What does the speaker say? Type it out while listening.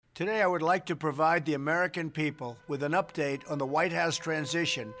Today I would like to provide the American people with an update on the White House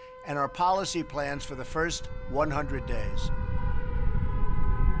transition and our policy plans for the first 100 days.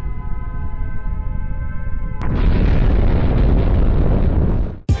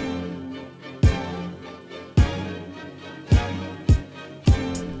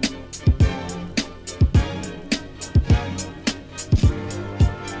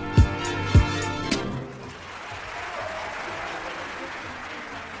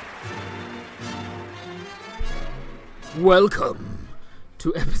 Welcome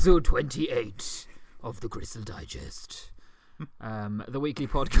to episode 28 of the Crystal Digest, the weekly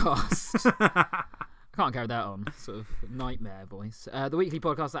podcast. I can't carry that on, sort of nightmare voice. The weekly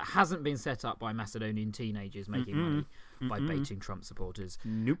podcast that hasn't been set up by Macedonian teenagers making money by baiting Trump supporters.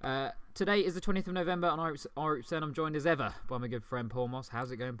 Nope. Today is the 20th of November, and I'm joined as ever by my good friend Paul Moss.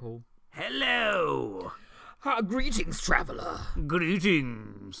 How's it going, Paul? Hello. Greetings, traveller.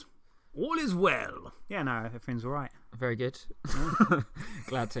 Greetings. All is well. Yeah, no, everything's all right. Very good.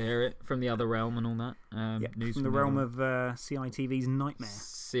 Glad to hear it from the other realm and all that. News from the realm of CITV's nightmare.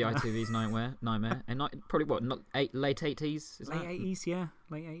 CITV's nightmare, and probably what? Not late 80s. Late 80s, yeah,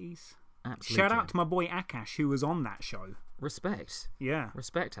 late 80s. Absolutely. Shout out to my boy Akash, who was on that show. Respect. Yeah,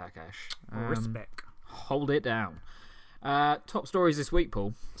 respect, Akash. Respect. Hold it down. Top stories this week,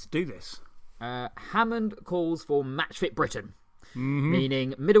 Paul. Let's do this. Hammond calls for match-fit Britain.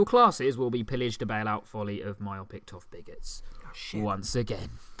 Meaning middle classes will be pillaged to bail out folly of myopic toff bigots. Once again.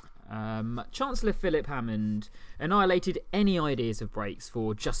 Chancellor Philip Hammond annihilated any ideas of breaks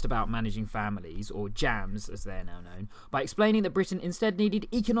for just about managing families, or jams as they're now known, by explaining that Britain instead needed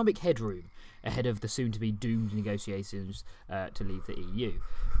economic headroom ahead of the soon-to-be doomed negotiations to leave the EU.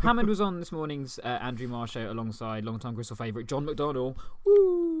 Hammond was on this morning's Andrew Marr show alongside long-time Crystal favourite John McDonnell.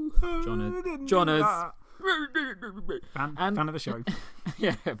 Woo! Johners. Fan of the show.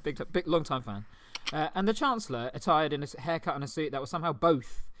 Yeah, big long-time fan. And the Chancellor, attired in a haircut and a suit that was somehow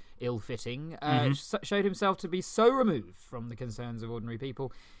both ill-fitting, showed himself to be so removed from the concerns of ordinary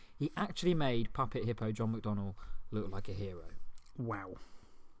people, he actually made puppet hippo John McDonnell look like a hero. Wow.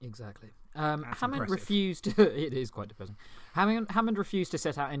 Exactly. That's Hammond impressive. refused to... It is quite depressing. Hammond refused to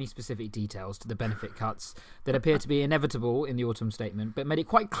set out any specific details to the benefit cuts that appear to be inevitable in the autumn statement, but made it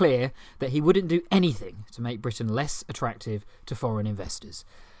quite clear that he wouldn't do anything to make Britain less attractive to foreign investors.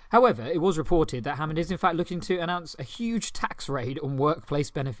 However, it was reported that Hammond is in fact looking to announce a huge tax raid on workplace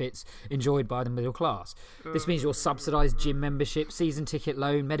benefits enjoyed by the middle class. This means your subsidised gym membership, season ticket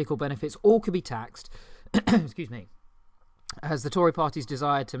loan, medical benefits, all could be taxed. Excuse me. As the Tory party's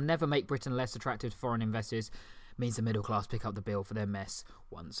desire to never make Britain less attractive to foreign investors means the middle class pick up the bill for their mess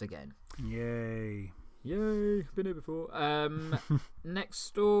once again. Yay. Been here before. Next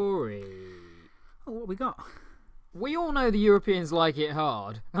story. Oh, what we got? We all know the Europeans like it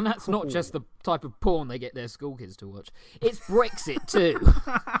hard, and that's not just the type of porn they get their school kids to watch. It's Brexit too.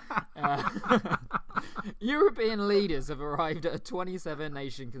 European leaders have arrived at a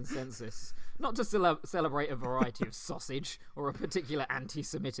 27-nation consensus, not to celebrate a variety of sausage or a particular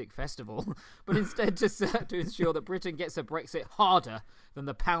anti-Semitic festival, but instead to ensure that Britain gets a Brexit harder than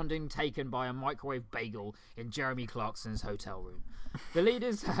the pounding taken by a microwave bagel in Jeremy Clarkson's hotel room. The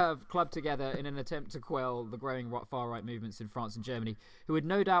leaders have clubbed together in an attempt to quell the growing far-right movements in France and Germany, who would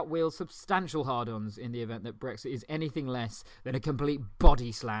no doubt wield substantial hard-ons in the event that Brexit is anything less than a complete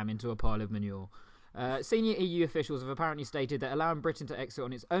body slam into a pile of manure. Senior EU officials have apparently stated that allowing Britain to exit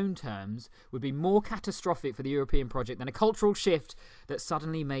on its own terms would be more catastrophic for the European project than a cultural shift that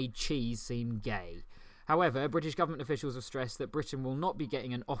suddenly made cheese seem gay. However, British government officials have stressed that Britain will not be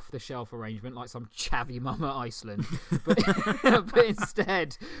getting an off-the-shelf arrangement like some chavvy mama Iceland, but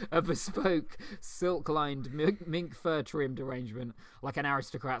instead a bespoke, silk-lined, mink fur-trimmed arrangement like an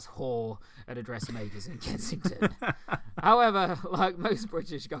aristocrat's whore at a dressmaker's in Kensington. However, like most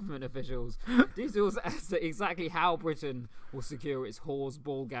British government officials, details as to exactly how Britain will secure its whore's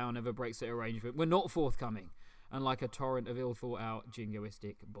ball gown of a Brexit arrangement were not forthcoming. Unlike a torrent of ill-thought-out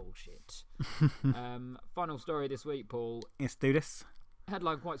jingoistic bullshit. Final story this week, Paul. Let's do this.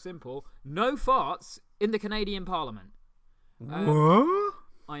 Headline quite simple. No farts in the Canadian Parliament. What?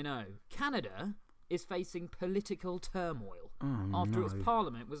 I know. Canada is facing political turmoil after its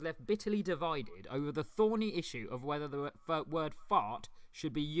parliament was left bitterly divided over the thorny issue of whether the word fart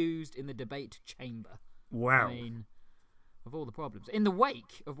should be used in the debate chamber. Wow. I mean, of all the problems. In the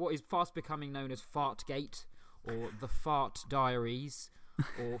wake of what is fast becoming known as Fartgate, or the Fart Diaries,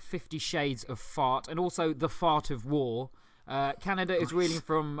 or 50 Shades of Fart, and also the Fart of War, Canada is reeling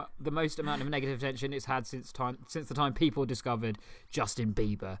from the most amount of negative attention it's had since the time people discovered Justin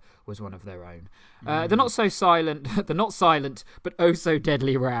Bieber was one of their own. The not silent, but oh so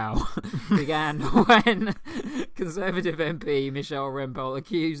deadly row began when Conservative MP Michelle Rempel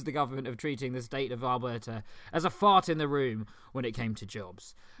accused the government of treating the state of Alberta as a fart in the room when it came to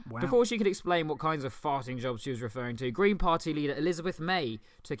jobs. Wow. Before she could explain what kinds of farting jobs she was referring to, Green Party leader Elizabeth May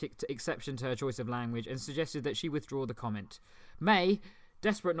took exception to her choice of language and suggested that she withdraw the comment. May,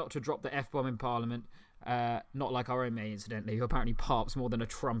 desperate not to drop the F-bomb in Parliament, not like our own May, incidentally, who apparently parps more than a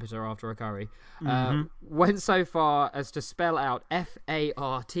trumpeter after a curry, went so far as to spell out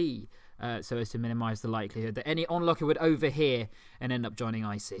F-A-R-T, so as to minimise the likelihood that any onlooker would overhear and end up joining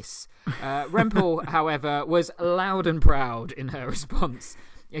ISIS. Rempel, however, was loud and proud in her response,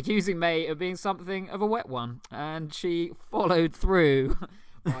 accusing May of being something of a wet one, and she followed through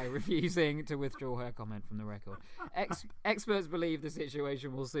by refusing to withdraw her comment from the record. Experts believe the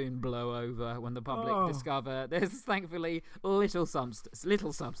situation will soon blow over when the public discover there's thankfully little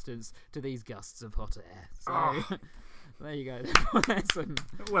substance to these gusts of hot air. So there you go.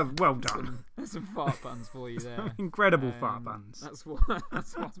 Well done. There's some fart puns for you there. Incredible fart puns. That's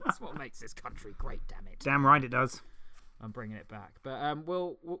what makes this country great. Damn it. Damn right it does. I'm bringing it back. But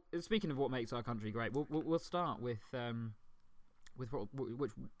we'll speaking of what makes our country great, we'll start with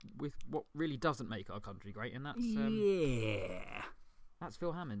what really doesn't make our country great, and that's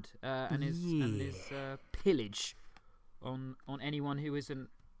Phil Hammond and his pillage on anyone who isn't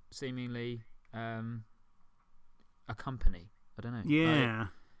seemingly a company. I don't know. Yeah,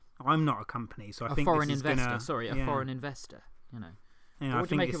 I'm not a company, so I think foreign this is investor. Gonna, a foreign investor. You know. Yeah, I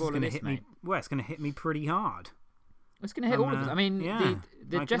think this is going to hit me. Well, it's going to hit me pretty hard. It's going to hit all of us. I mean,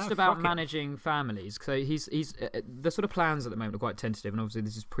 like, just about managing families. So he's the sort of plans at the moment are quite tentative, and obviously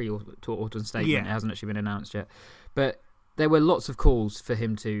this is pre-autumn statement. Yeah. It hasn't actually been announced yet, but there were lots of calls for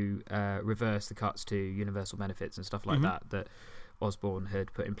him to reverse the cuts to universal benefits and stuff like that Osborne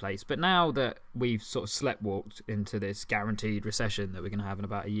had put in place. But now that we've sort of sleptwalked into this guaranteed recession that we're going to have in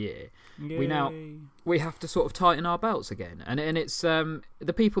about a year, we have to sort of tighten our belts again. And it's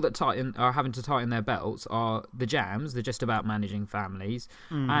the people that are having to tighten their belts are the jams, they're just about managing families,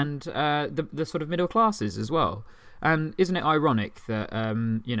 and the sort of middle classes as well. And isn't it ironic that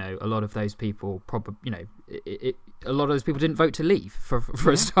a lot of those people a lot of those people didn't vote to leave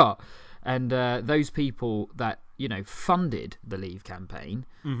for a start, and those people that funded the Leave campaign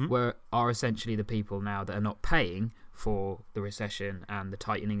are essentially the people now that are not paying for the recession and the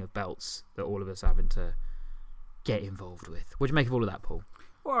tightening of belts that all of us are having to get involved with. What do you make of all of that, Paul?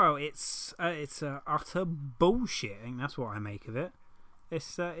 Well, it's utter bullshit. I think that's what I make of it.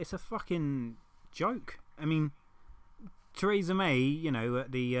 It's a fucking joke. I mean, Theresa May,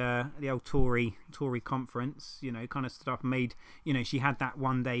 at the old Tory conference, kind of stood up and made, she had that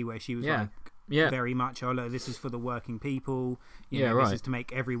one day where she was very much, oh, look, this is for the working people. This is to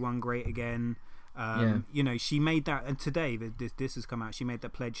make everyone great again. She made that, and today this has come out. She made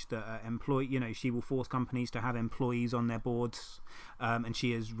that pledge that she will force companies to have employees on their boards, and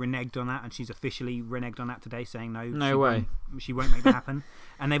she has reneged on that, and she's officially reneged on that today, saying she won't make that happen.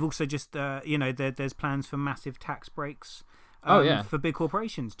 And they've also just there's plans for massive tax breaks for big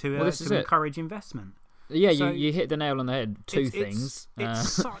corporations to encourage investment. You hit the nail on the head. Two things. It's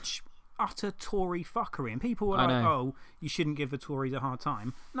such utter Tory fuckery, and people are like, "Oh, you shouldn't give the Tories a hard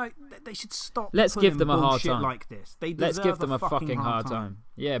time." No, they should stop. Let's give them a hard time like this. Let's give them a fucking hard time.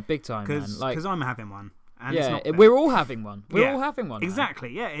 Yeah, big time, man. Because I'm having one. And we're all having one. We're all having one.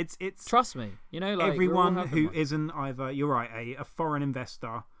 Exactly. Yeah, it's. Trust me. Everyone who isn't either. You're right. A foreign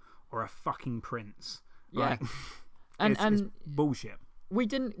investor or a fucking prince. Yeah. It's bullshit. We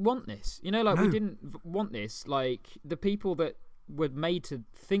didn't want this. We didn't want this. Like, the people that were made to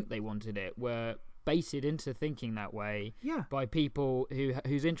think they wanted it were baited into thinking that way by people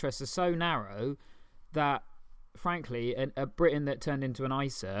whose interests are so narrow that, frankly, a Britain that turned into an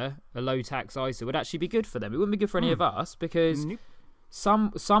ISA, a low-tax ISA, would actually be good for them. It wouldn't be good for any of us, because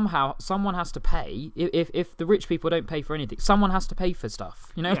somehow someone has to pay. If the rich people don't pay for anything, someone has to pay for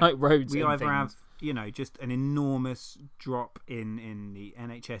stuff, like roads. We either have just an enormous drop in the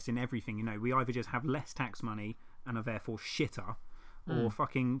NHS, in everything. We either just have less tax money and are therefore shitter, or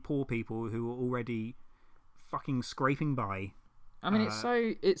fucking poor people who are already fucking scraping by. I mean, it's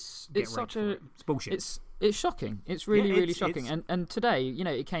bullshit. It's shocking. It's really shocking. And today,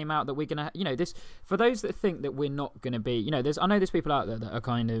 it came out that we're gonna, this, for those that think that we're not gonna be, I know there's people out there that are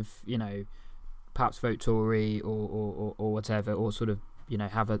kind of, perhaps vote Tory or whatever, or sort of,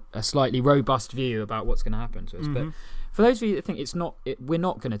 have a slightly robust view about what's going to happen to us. But for those of you that think we're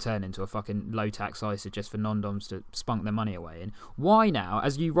not going to turn into a fucking low tax ISA just for non-doms to spunk their money away in, why now,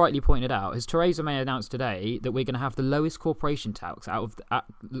 as you rightly pointed out, has Theresa May announced today that we're going to have the lowest corporation tax out of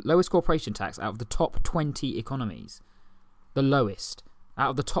the top 20 economies? The lowest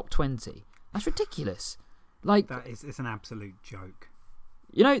out of the top 20. That's ridiculous. It's an absolute joke.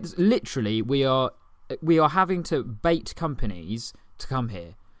 Literally, we are having to bait companies to come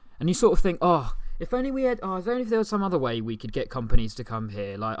here, and you sort of think, if only there was some other way we could get companies to come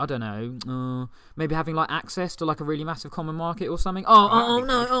here, like, I don't know, maybe having like access to like a really massive common market or something. Oh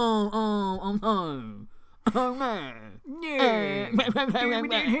no. Yeah. We don't have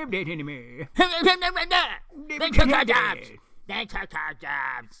that anymore. They took our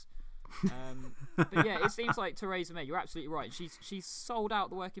jobs. But yeah, it seems like Theresa May, you're absolutely right. She's sold out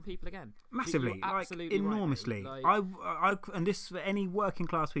the working people again. Massively, absolutely enormously. Right, and this for any working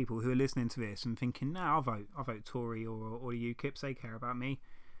class people who are listening to this and thinking, I'll vote Tory or UKIP, they care about me.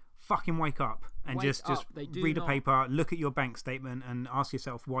 Fucking wake up and just read a paper, look at your bank statement, and ask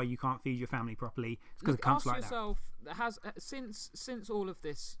yourself why you can't feed your family properly. It's because it comes like that. Since all of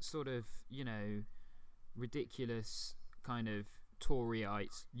this sort of ridiculous kind of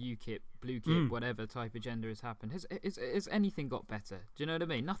Toryites, UKIP, blue kip, whatever type agenda has happened. Has anything got better? Do you know what I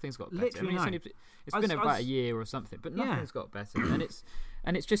mean? Nothing's got better. Literally, it's been about a year or something, but nothing's got better, and it's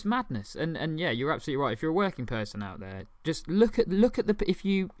just madness. And yeah, you're absolutely right. If you're a working person out there, just look at the if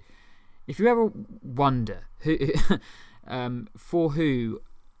you ever wonder who for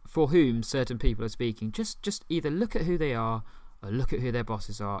whom certain people are speaking, just either look at who they are, or look at who their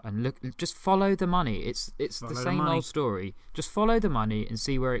bosses are, and just follow the money. It's the same old story. Just follow the money and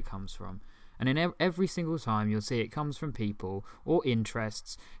see where it comes from. And in every single time, you'll see it comes from people or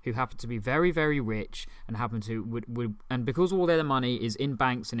interests who happen to be very, very rich and happen to and because all their money is in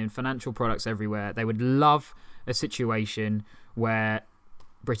banks and in financial products everywhere, they would love a situation where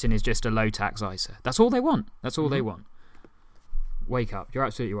Britain is just a low tax ISA. That's all they want. That's all they want. Wake up. You're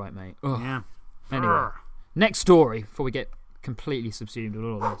absolutely right, mate. Ugh. Yeah. Anyway, next story before we get completely subsumed with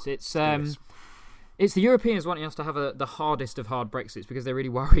all of this. It's the Europeans wanting us to have the hardest of hard Brexits because they're really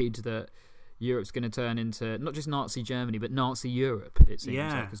worried that Europe's going to turn into not just Nazi Germany but Nazi Europe. It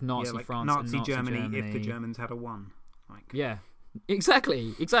seems because Nazi France, Nazi and Nazi Germany if the Germans had a one. Yeah,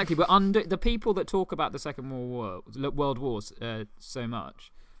 exactly. But the people that talk about the Second World War so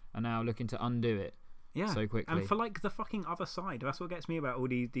much are now looking to undo it. Yeah, so quickly. And for the fucking other side, that's what gets me about all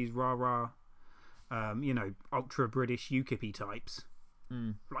these rah-rah. Ultra British UKIP types.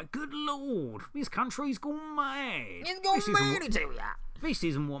 Good lord, this country's gone mad. It's gone mad to you. This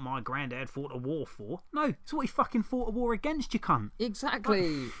isn't what my granddad fought a war for. No, it's what he fucking fought a war against, you cunt.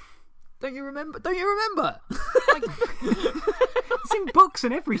 Exactly. Don't you remember? It's in books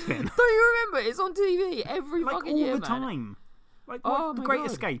and everything. Don't you remember? It's on TV every fucking year, all the time. The Great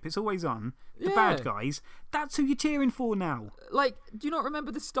Escape, it's always on. The bad guys, that's who you're cheering for now. Do you not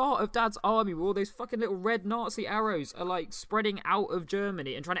remember the start of Dad's army where all those fucking little red Nazi arrows are spreading out of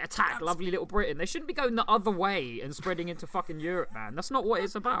Germany and trying to attack lovely little Britain? They shouldn't be going the other way and spreading into fucking Europe, man. That's not what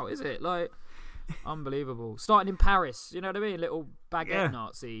it's about, is it? Unbelievable. Starting in Paris, you know what I mean? Little baguette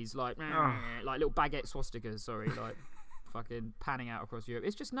Nazis, little baguette swastikas, sorry, fucking panning out across Europe.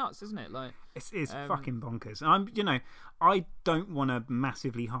 It's just nuts, isn't it? It's fucking bonkers. I don't want a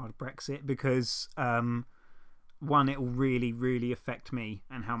massively hard Brexit because one, it will really, really affect me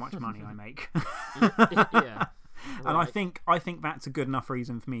and how much money I make. Yeah. And I think that's a good enough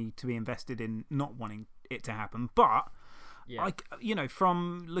reason for me to be invested in not wanting it to happen. But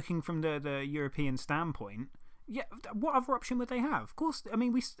from looking from the European standpoint, what other option would they have? Of course,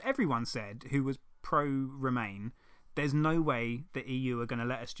 everyone said who was pro-Remain, there's no way the EU are going to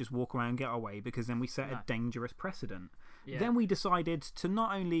let us just walk around and get our way because then we set a dangerous precedent. Yeah. Then we decided to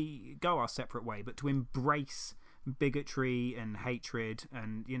not only go our separate way but to embrace bigotry and hatred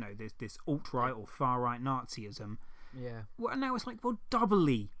and, this alt-right or far-right Nazism. Yeah. Well, now it's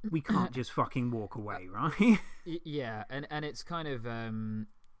doubly we can't just fucking walk away, right? Yeah, and it's kind of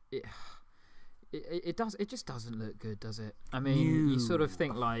it just doesn't look good, does it? You sort of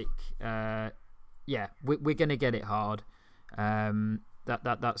think we're going to get it hard.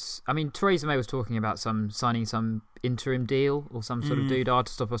 That's. Theresa May was talking about signing some interim deal or some sort of doodah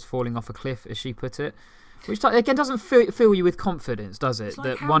to stop us falling off a cliff, as she put it. Which again doesn't fill you with confidence, does it?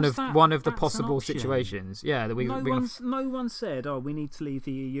 That one of the possible situations, that no one said, we need to leave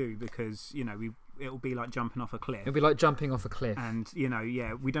the EU because it'll be like jumping off a cliff. It'll be like jumping off a cliff, and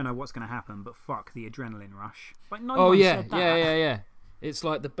we don't know what's going to happen, but fuck the adrenaline rush. Said that. Yeah. It's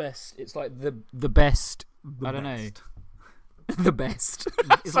like the best. It's like the best. I don't know. the best.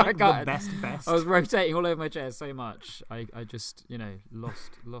 It's So like the best. I was rotating all over my chair so much, I just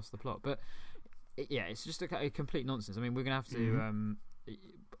lost the plot. But it's just a complete nonsense. I mean, we're gonna have to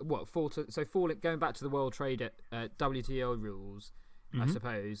going back to the World Trade WTO rules. I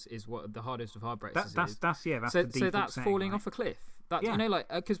suppose is what the hardest of hard Brexit is. That's so the default that's setting, falling right? off a cliff. That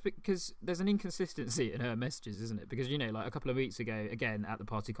because there's an inconsistency in her messages, isn't it? Because like a couple of weeks ago, again at the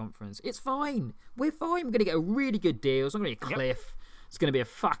party conference, it's fine. We're fine. We're going to get a really good deal. It's not going to be a cliff. It's going to be a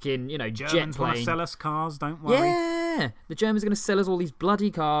fucking Germans jet plane. Want to sell us cars. Don't worry. Yeah, the Germans are going to sell us all these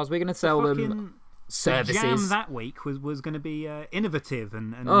bloody cars. We're going to sell them services. The jam that week was going to be innovative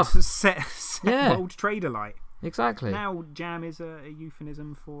and set world trade alight. Exactly. Now jam is a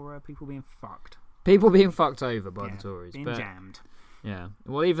euphemism for people being fucked. People being fucked over by the Tories. Being jammed. Yeah.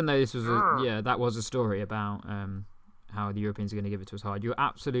 Well, even though this was that was a story about how the Europeans are going to give it to us hard, you're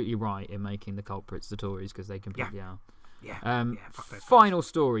absolutely right in making the culprits the Tories because they completely are. Yeah. Fuck those final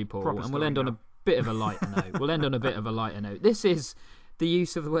story, Paul, Proper and we'll end on a bit of a lighter note. This is the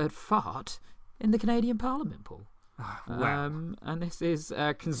use of the word fart in the Canadian Parliament, Paul. And this is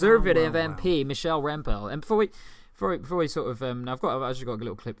Conservative MP Michelle Rempel. And before we sort of I've actually got a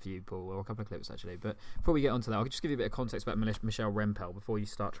little clip for you, Paul, or a couple of clips actually. But before we get onto that, I'll just give you a bit of context about Michelle Rempel before you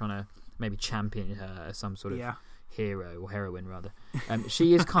start trying to maybe champion her as some sort of hero or heroine rather.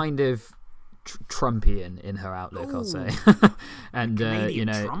 She is kind of Trumpian in her outlook, I'll say, and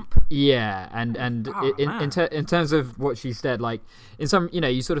Trump? in terms of what she said, like in some,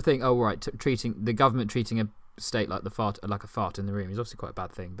 you sort of think, oh right, treating the government treating a state like a fart in the room is obviously quite a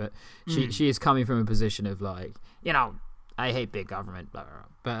bad thing, but she is coming from a position of like, I hate big government, blah, blah,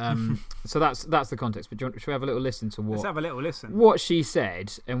 blah. But so that's the context. But should we have a little listen to Let's have a little listen. What she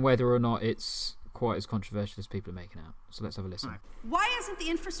said and whether or not it's quite as controversial as people are making out. So let's have a listen. Right. Why isn't the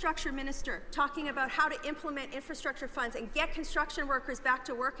infrastructure minister talking about how to implement infrastructure funds and get construction workers back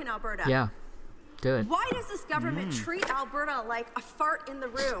to work in Alberta? Yeah. Good. Why does this government treat Alberta like a fart in the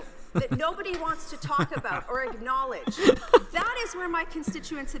room that nobody wants to talk about or acknowledge? That is where my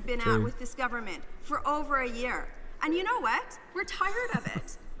constituents have been at with this government for over a year. And you know what? We're tired of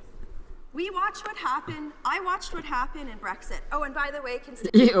it. We watched what happened. I watched what happened in Brexit. Oh, and by the way,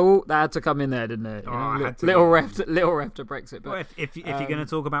 that had to come in there, didn't it? Little ref to Brexit. But well, if you're going to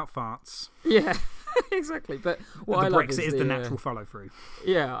talk about farts, yeah, exactly. But what I love Brexit is the natural follow through.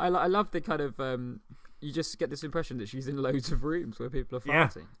 Yeah, I love the kind of you just get this impression that she's in loads of rooms where people are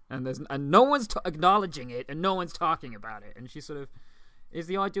farting, and no one's acknowledging it, and no one's talking about it, and she sort of is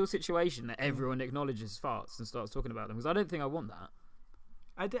the ideal situation that everyone acknowledges farts and starts talking about them. Because I don't think I want that.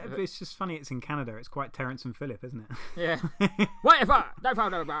 It's just funny. It's in Canada. It's quite Terence and Phillip, isn't it? Yeah. Whatever.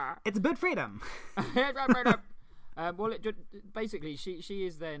 It's a bird freedom. Well, basically, she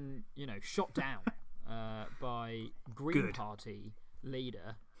is then shot down by Green Party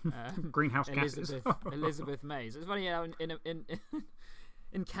leader greenhouse gases. Elizabeth May. It's funny in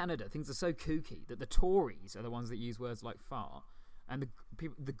Canada things are so kooky that the Tories are the ones that use words like fart, and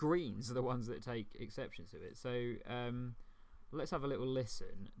the Greens are the ones that take exception to it. So. Let's have a little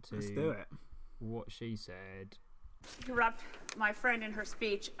listen to Let's do it. What she said. Interrupt my friend in her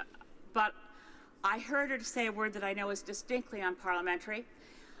speech, but I heard her say a word that I know is distinctly unparliamentary,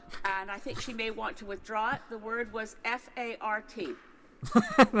 and I think she may want to withdraw it. The word was F-A-R-T.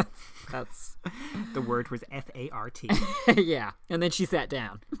 That's the word was F-A-R-T. Yeah, and then she sat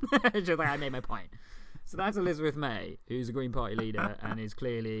down. She was like, I made my point. So that's Elizabeth May, who's a Green Party leader and is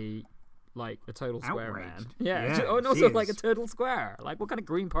clearly like a total square man. Yeah, and also like a total square. Like, what kind of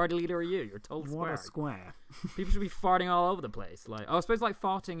Green Party leader are you? You're a total square. What a square. People should be farting all over the place. Like, I suppose like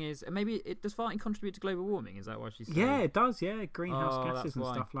farting is, and maybe does farting contribute to global warming? Is that what she's saying? Yeah, it does. Yeah, greenhouse gases and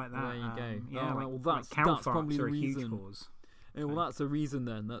stuff like that. There you go. Yeah, well, that's probably the are a huge reason. cause. Yeah, well, that's the reason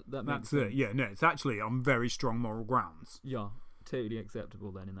then. That makes that's it. Yeah, no, it's actually on very strong moral grounds. Yeah, totally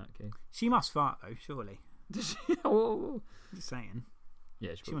acceptable then in that case. She must fart though, surely. Does she? Oh. Just saying.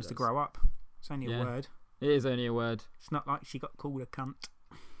 Yeah, she wants to grow up. It's only a word. It is only a word. It's not like she got called a cunt.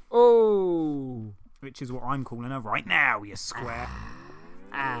 Oh! Which is what I'm calling her right now, you square.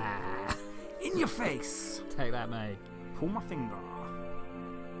 In your face. Take that, mate. Pull my finger.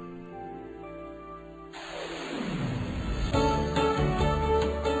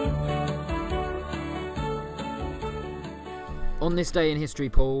 On this day in history,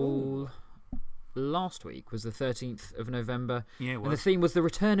 Paul... Last week was the 13th of November. Yeah, it was. And the theme was the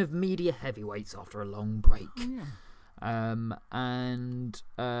return of media heavyweights after a long break. Oh, yeah. And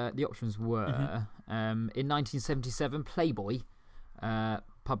the options were in 1977, Playboy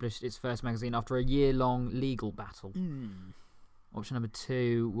published its first magazine after a year-long legal battle. Option number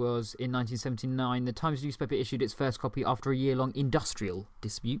 2 was in 1979. The Times newspaper issued its first copy after a year-long industrial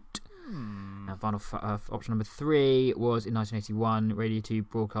dispute. And final option number 3 was in 1981. Radio 2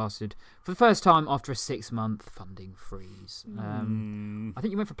 broadcasted for the first time after a 6-month funding freeze. I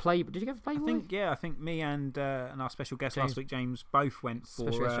think you went for Playboy. Did you go for Playboy? I think me and our special guest last week, James, both went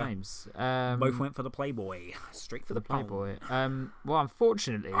for James. both went for the Playboy. Straight for the Playboy. Well,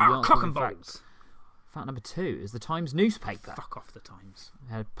 unfortunately, cock and balls. Fact number 2 is the Times newspaper. Fuck off the Times.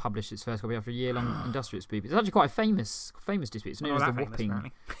 Had published its first copy after a year-long industrial dispute. It's actually quite a famous dispute. It's known as the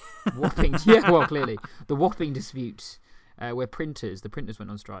Whopping. Yeah, well, clearly the Whopping dispute, where the printers went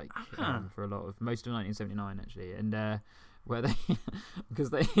on strike for most of 1979 actually, and where they because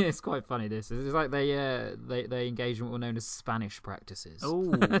it's quite funny. It's like they engaged in what were known as Spanish practices.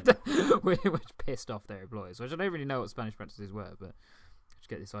 Which pissed off their employers. Which I don't really know what Spanish practices were, but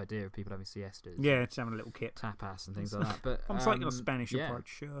get this idea of people having siestas. Yeah, just having a little kit. Tapas and things like that. But I'm taking a Spanish approach,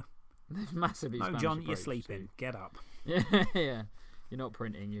 sure. Massively no, Spanish John, approach, you're sleeping. Get up. Yeah. You're not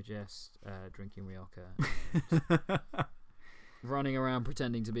printing, you're just drinking Rioja. Running around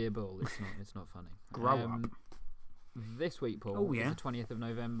pretending to be a bull. It's not funny. Grow up. This week, Paul, is the 20th of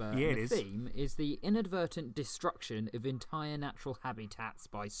November. Yeah, the theme is the inadvertent destruction of entire natural habitats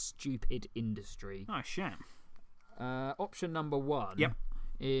by stupid industry. Oh, shame. Option number 1 Yep.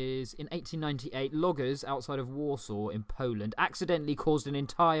 is in 1898, loggers outside of Warsaw in Poland accidentally caused an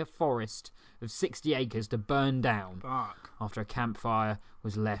entire forest of 60 acres to burn down after a campfire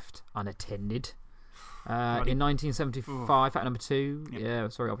was left unattended. In 1975, fact number 2,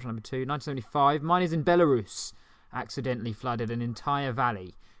 option number 2, 1975, miners in Belarus accidentally flooded an entire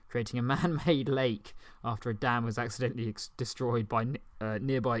valley, creating a man-made lake after a dam was accidentally destroyed by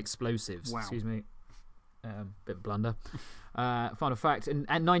nearby explosives. Wow. Excuse me. Bit of blunder. Final fact, in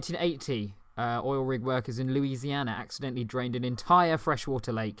 1980, oil rig workers in Louisiana accidentally drained an entire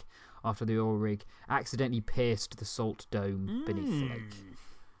freshwater lake after the oil rig accidentally pierced the salt dome beneath the lake.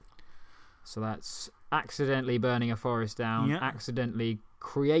 So that's accidentally burning a forest down, accidentally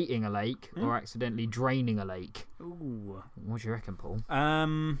creating a lake, or accidentally draining a lake. Ooh. What do you reckon, Paul?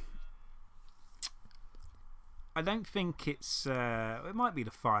 I don't think it's... it might be the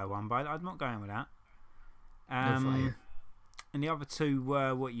fire one, but I'm not going with that. No fire. And the other two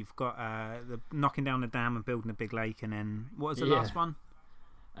were what you've got, the knocking down the dam and building a big lake, and then what was the last one?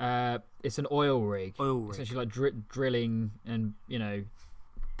 It's an oil rig. Essentially like drilling and,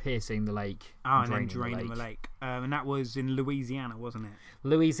 piercing the lake. And then draining the lake. And that was in Louisiana, wasn't it?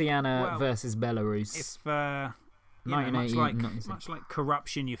 Louisiana versus Belarus. If, 1980, much like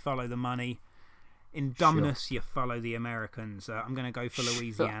corruption, you follow the money. In dumbness, you follow the Americans. I'm going to go for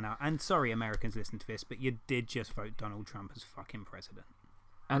Louisiana. And sorry, Americans, listen to this, but you did just vote Donald Trump as fucking president.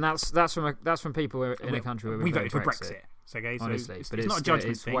 And that's from people in a country where we voted for Brexit. Okay, so honestly, it's not a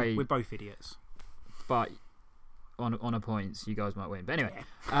judgment thing. We're both idiots. But on a points, you guys might win. But anyway,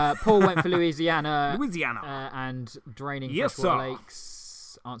 Paul went for Louisiana. And draining freshwater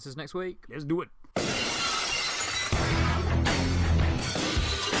lakes. Answers next week. Let's do it.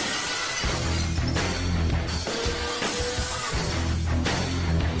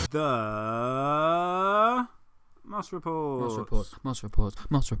 The Moss Reports. Moss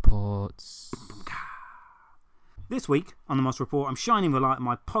Reports. This week on the Moss Report, I'm shining the light of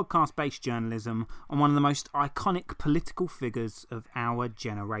my podcast-based journalism on one of the most iconic political figures of our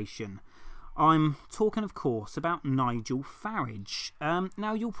generation. I'm talking, of course, about Nigel Farage.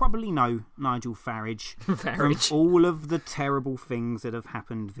 Now, you'll probably know Nigel Farage from all of the terrible things that have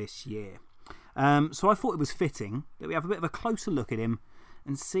happened this year. So I thought it was fitting that we have a bit of a closer look at him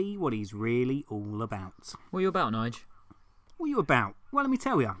and see what he's really all about. What are you about, Nige? What are you about? Well, let me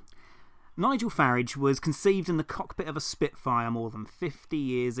tell you. Nigel Farage was conceived in the cockpit of a Spitfire more than 50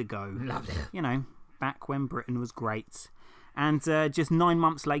 years ago. Lovely. Back when Britain was great. And just 9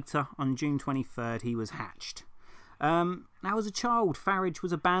 months later, on June 23rd, he was hatched. Now, as a child, Farage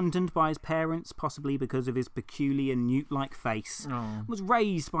was abandoned by his parents, possibly because of his peculiar newt-like face, and was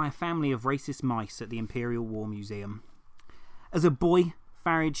raised by a family of racist mice at the Imperial War Museum. As a boy,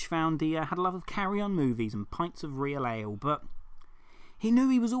 Farage found he had a love of carry-on movies and pints of real ale, but he knew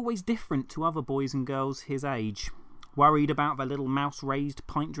he was always different to other boys and girls his age. Worried about the little mouse-raised,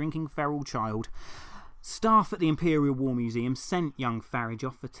 pint-drinking feral child, staff at the Imperial War Museum sent young Farage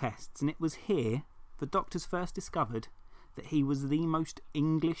off for tests, and it was here the doctors first discovered that he was the most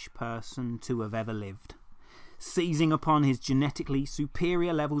English person to have ever lived. Seizing upon his genetically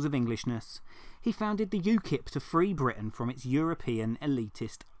superior levels of Englishness, he founded the UKIP to free Britain from its European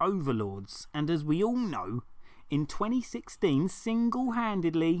elitist overlords, and as we all know, in 2016,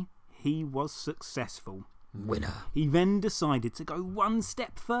 single-handedly, he was successful. Winner. He then decided to go one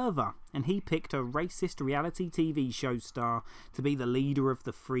step further, and he picked a racist reality TV show star to be the leader of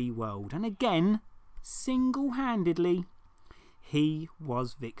the free world. And again, single-handedly, he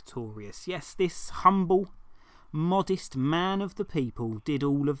was victorious. Yes, this humble, modest man of the people did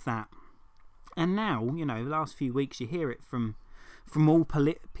all of that. And now, the last few weeks you hear it from all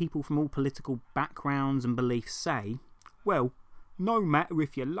people from all political backgrounds and beliefs say, well, no matter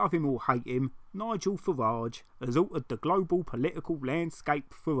if you love him or hate him, Nigel Farage has altered the global political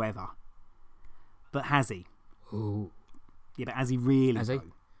landscape forever. But has he? Ooh. Yeah, but has he really? Has he?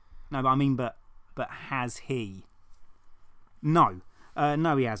 No, but I mean, but has he? No.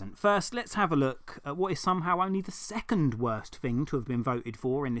 No, he hasn't. First, let's have a look at what is somehow only the second worst thing to have been voted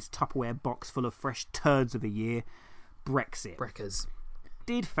for in this Tupperware box full of fresh turds of a year, Brexit. Breckers.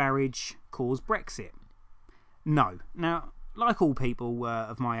 Did Farage cause Brexit? No. Now, like all people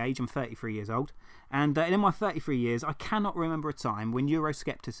of my age, I'm 33 years old, and in my 33 years, I cannot remember a time when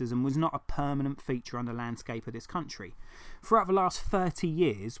Euroscepticism was not a permanent feature on the landscape of this country. Throughout the last 30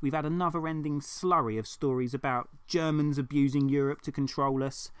 years, we've had a never-ending slurry of stories about Germans abusing Europe to control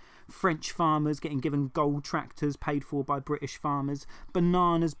us, French farmers getting given gold tractors paid for by British farmers,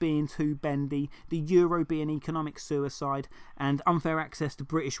 bananas being too bendy, the euro being economic suicide, and unfair access to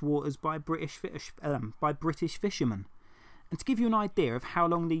British waters by British fishermen. And to give you an idea of how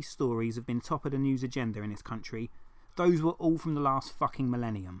long these stories have been top of the news agenda in this country, those were all from the last fucking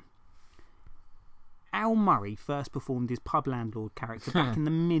millennium. Al Murray first performed his pub landlord character back in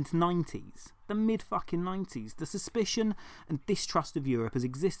the mid-90s. The mid-fucking-90s. The suspicion and distrust of Europe has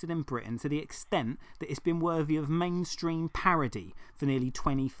existed in Britain to the extent that it's been worthy of mainstream parody for nearly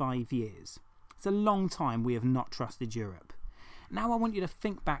 25 years. It's a long time we have not trusted Europe. Now I want you to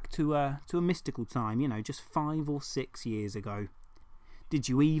think back to a mystical time, just 5 or 6 years ago. Did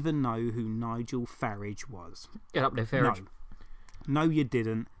you even know who Nigel Farage was? Get up there, Farage. No, you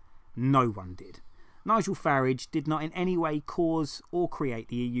didn't. No one did. Nigel Farage did not in any way cause or create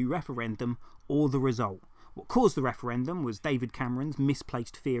the EU referendum or the result. What caused the referendum was David Cameron's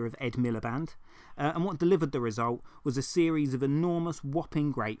misplaced fear of Ed Miliband, and what delivered the result was a series of enormous,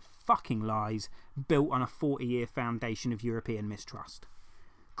 whopping great fucking lies built on a 40-year foundation of European mistrust.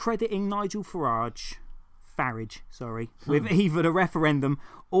 Crediting Nigel Farage, with either the referendum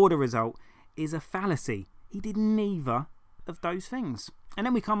or the result is a fallacy. He did neither of those things. And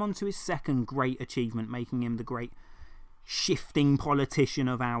then we come on to his second great achievement, making him the great shifting politician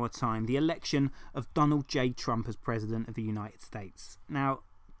of our time, the election of Donald J. Trump as President of the United States. Now,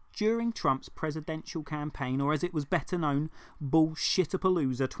 during Trump's presidential campaign, or as it was better known,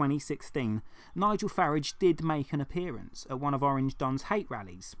 Bullshitapalooza 2016, Nigel Farage did make an appearance at one of Orange Don's hate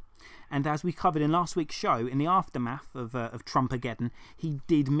rallies. And as we covered in last week's show, in the aftermath of Trumpageddon, he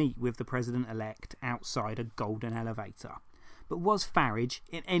did meet with the President-elect outside a golden elevator. But was Farage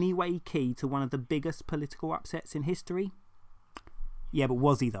in any way key to one of the biggest political upsets in history? Yeah, but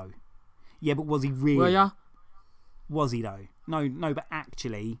was he though? Yeah, but was he really? Well, yeah. Was he though? No, but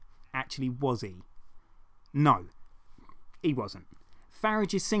actually was he? No, he wasn't.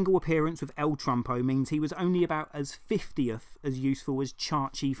 Farage's single appearance with El Trumpo means he was only about as 50th as useful as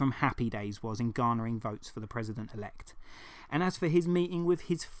Chachi from Happy Days was in garnering votes for the President-elect. And as for his meeting with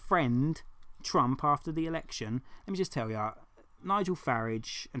his friend Trump after the election, let me just tell you, Nigel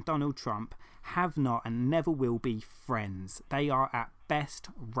Farage and Donald Trump have not and never will be friends. They are at best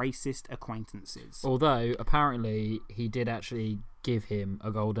racist acquaintances. Although apparently he did actually give him a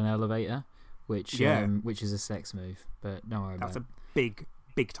golden elevator, which is a sex move. But don't worry about it. That's a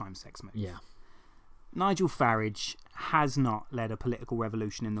big time sex move. Yeah. Nigel Farage has not led a political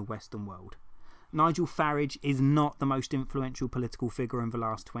revolution in the Western world. Nigel Farage is not the most influential political figure in the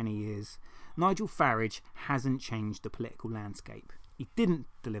last 20 years. Nigel Farage hasn't changed the political landscape. He didn't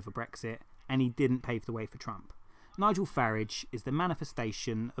deliver Brexit, and he didn't pave the way for Trump. Nigel Farage is the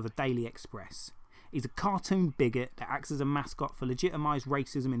manifestation of a Daily Express. He's a cartoon bigot that acts as a mascot for legitimised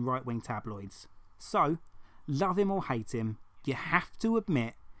racism in right-wing tabloids. So, love him or hate him, you have to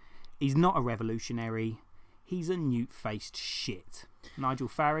admit he's not a revolutionary. He's a newt-faced shit. Nigel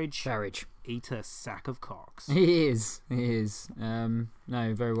Farage. Eat a sack of cocks. He is. No,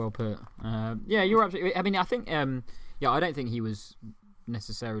 very well put. Yeah, you're absolutely. I mean, I think. I don't think he was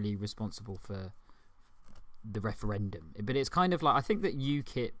necessarily responsible for the referendum, but it's kind of like I think that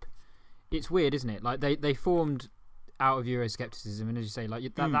UKIP. It's weird, isn't it? Like they formed out of Euroscepticism, and as you say, like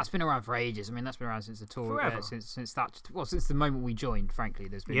that's been around for ages. I mean, that's been around since the Tory, since the moment we joined. Frankly,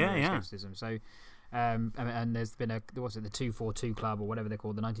 there's been Euroscepticism. Yeah. So. And there's been the 242 Club or whatever they're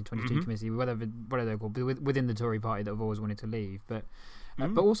called, the 1922 Committee, whatever they're called, within the Tory party that have always wanted to leave. But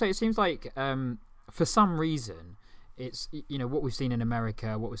also it seems like for some reason, it's, you know, what we've seen in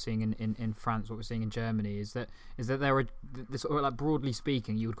America, what we're seeing in France, what we're seeing in Germany is that there are sort of, like, broadly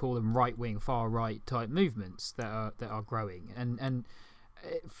speaking, you would call them right wing, far right type movements that are growing, and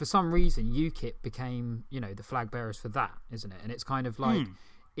for some reason UKIP became, you know, the flag bearers for that, isn't it? And it's kind of like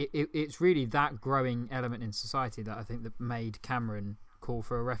it's really that growing element in society that I think that made Cameron call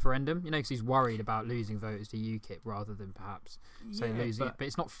for a referendum, you know, because he's worried about losing voters to UKIP rather than perhaps say losing it. But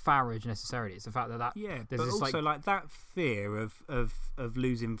it's not Farage necessarily. It's the fact that there's but this, also like that fear of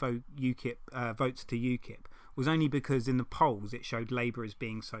losing UKIP votes to UKIP was only because in the polls it showed Labour as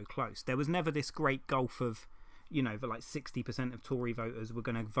being so close. There was never this great gulf of, you know, that like 60% of Tory voters were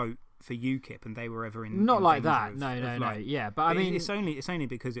going to vote for UKIP, and they were ever in not in like danger that. No. like, Yeah, but I mean, it's only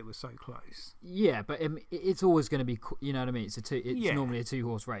because it was so close. Yeah, but it's always going to be, you know what I mean. It's normally a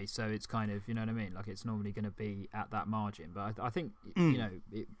 2-horse race, so it's kind of, you know what I mean. Like, it's normally going to be at that margin. But I think you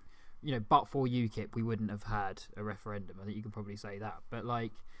know, but for UKIP, we wouldn't have had a referendum. I think you can probably say that. But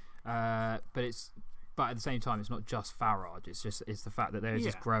like, but at the same time, it's not just Farage. It's the fact that there is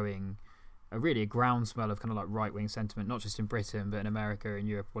this growing, really a groundswell of kind of like right-wing sentiment, not just in Britain but in America and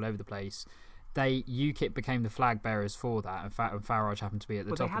Europe, all over the place. UKIP became the flag bearers for that, and Farage happened to be at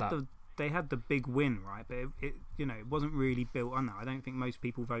the top of that. They had the big win, right? But it you know, it wasn't really built on that. I don't think most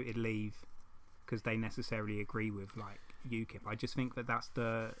people voted Leave because they necessarily agree with like UKIP. I just think that that's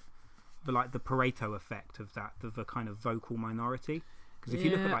the Pareto effect of that, the kind of vocal minority. Because if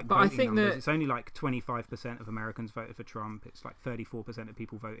you look at like voting numbers, it's only like 25% of Americans voted for Trump. It's like 34% of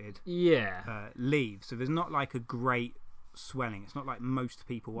people voted Leave. So there's not like a great swelling. It's not like most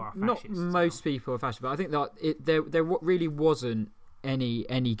people are fascists. Not most people are fascist, but I think that there really wasn't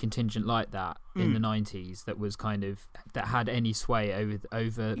any contingent like that in the 90s that was kind of, that had any sway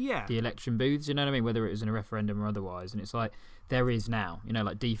over the election booths. You know what I mean? Whether it was in a referendum or otherwise. And it's like, there is now. You know,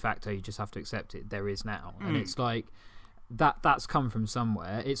 like de facto, you just have to accept it. There is now, and it's like. That's come from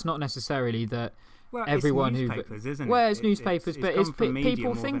somewhere. It's not necessarily that everyone it's newspapers, isn't it? Well, it's newspapers, but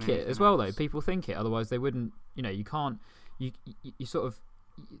people think it as well, though. Else. People think it, otherwise they wouldn't. You know, you can't. You sort of.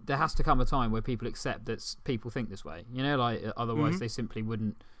 There has to come a time where people accept that people think this way. You know, like otherwise they simply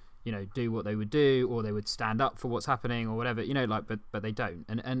wouldn't. You know, do what they would do, or they would stand up for what's happening, or whatever. You know, like but they don't,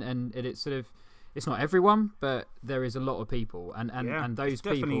 and it's sort of. It's not everyone, but there is a lot of people, and those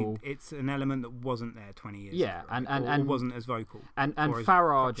people. It's an element that wasn't there 20 years ago. Yeah, and wasn't as vocal. And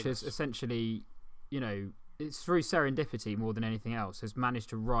Farage has essentially, you know, it's through serendipity more than anything else, has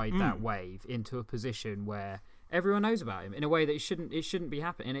managed to ride that wave into a position where everyone knows about him in a way that it shouldn't be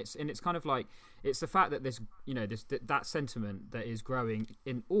happening. And it's kind of like, it's the fact that that sentiment that is growing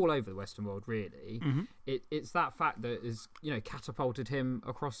in all over the Western world, really. It's that fact that is, you know, catapulted him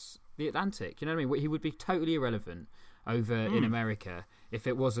across the Atlantic. You know what I mean? He would be totally irrelevant over in America if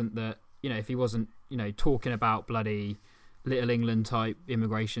it wasn't that, you know, if he wasn't, you know, talking about bloody Little England type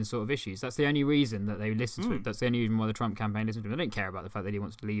immigration sort of issues. That's the only reason that they listen to it. That's the only reason why the Trump campaign listens to him. They don't care about the fact that he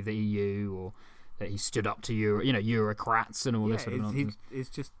wants to leave the EU or that he stood up to Eurocrats and all this sort of nonsense. It's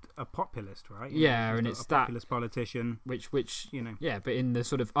just a populist, right? And it's that populist politician, which you know, but in the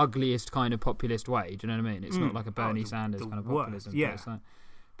sort of ugliest kind of populist way. Do you know what I mean? It's not like a Bernie Sanders kind of populism.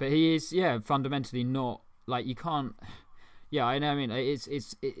 But he is, fundamentally not, like, you can't. Yeah, I know. I mean,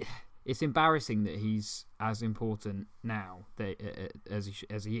 it's embarrassing that he's as important now as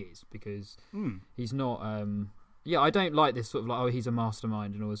he is, because he's not. I don't like this sort of like, he's a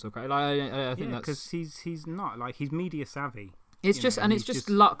mastermind and all this sort of. I think that's because he's not, like, he's media savvy. It's just it's just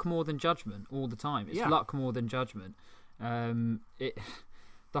luck more than judgment all the time. It's luck more than judgment.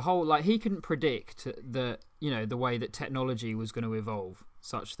 The whole, like, he couldn't predict that, you know, the way that technology was going to evolve,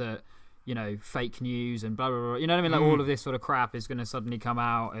 such that, you know, fake news and blah blah blah. You know what I mean? Like all of this sort of crap is going to suddenly come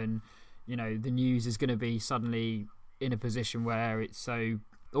out, and, you know, the news is going to be suddenly in a position where it's so,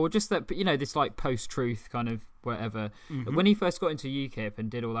 or just that, you know, this like post-truth kind of whatever. When he first got into UKIP and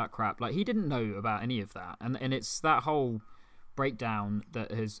did all that crap, like, he didn't know about any of that, and it's that whole breakdown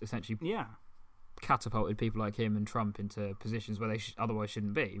that has essentially catapulted people like him and Trump into positions where they otherwise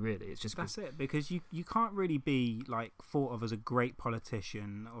shouldn't be. Really, it's just that's it, because you can't really be like thought of as a great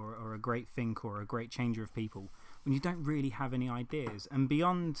politician or a great thinker or a great changer of people when you don't really have any ideas. And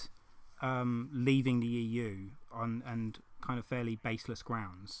beyond leaving the EU on and kind of fairly baseless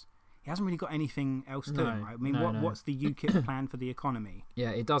grounds, he hasn't really got anything else to him, right? I mean, what's the UKIP plan for the economy?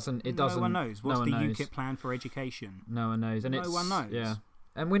 It doesn't. No one knows. What's the UKIP plan for education? No one knows. And no one knows. Yeah.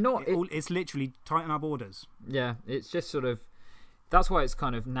 And we're not. It's literally tighten our borders. Yeah, it's just sort of. That's why it's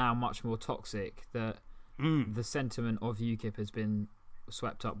kind of now much more toxic that the sentiment of UKIP has been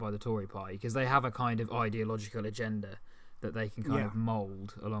swept up by the Tory party, because they have a kind of ideological agenda that they can kind of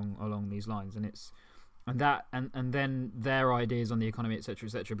mould along these lines, and then their ideas on the economy,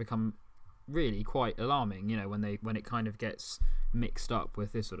 etc., become really quite alarming. When it kind of gets mixed up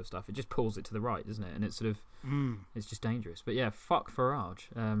with this sort of stuff, it just pulls it to the right, doesn't it? And it's sort of it's just dangerous. But yeah, fuck Farage.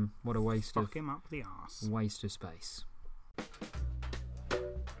 What a waste Fuck him up the arse. Waste of space.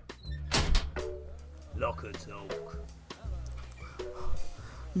 Locker talk.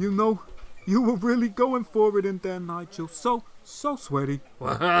 You were really going for it in there, Nigel. So sweaty.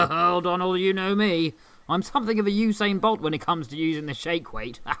 Well, Donald, you know me. I'm something of a Usain Bolt when it comes to using the shake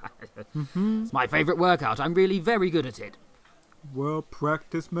weight. It's my favourite workout. I'm really very good at it. Well,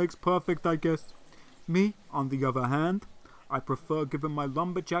 practice makes perfect, I guess. Me, on the other hand, I prefer giving my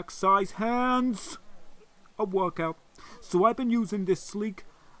lumberjack-size hands a workout. So I've been using this sleek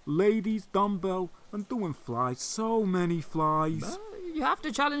ladies' dumbbell and doing flies. So many flies. You have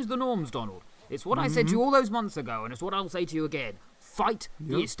to challenge the norms, Donald. It's what I said to you all those months ago, and it's what I'll say to you again. Fight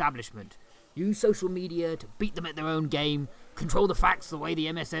the establishment. Use social media to beat them at their own game. Control the facts the way the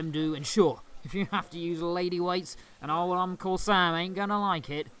MSM do. And sure, if you have to use lady weights and old Uncle Sam ain't gonna like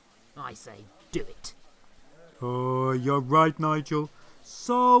it, I say do it. Oh, you're right, Nigel.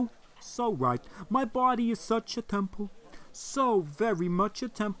 So right. My body is such a temple. So very much a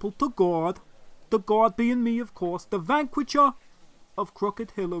temple to God. The God being me, of course. The vanquisher of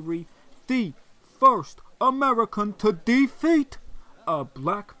Crooked Hillary. The first American to defeat a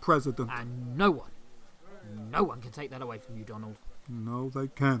black president. And no one can take that away from you, Donald. No, they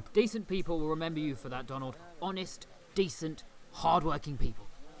can't. Decent people will remember you for that, Donald. Honest, decent, hard-working people.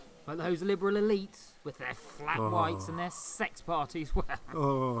 But those liberal elites, with their flat whites and their sex parties,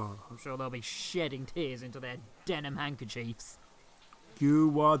 well, I'm sure they'll be shedding tears into their denim handkerchiefs.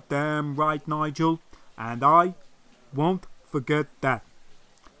 You are damn right, Nigel. And I won't forget that.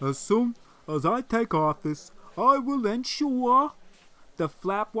 As soon as I take office, I will ensure the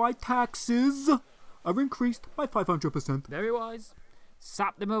flat white taxes are increased by 500%. Very wise.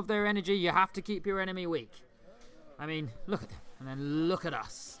 Sap them of their energy. You have to keep your enemy weak. I mean, look at them, and then look at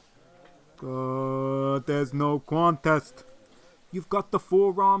us. There's no contest. You've got the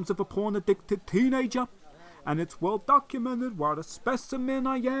forearms of a porn-addicted teenager, and it's well documented what a specimen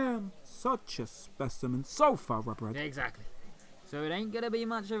I am. Such a specimen, so thoroughbred. Exactly. So it ain't gonna be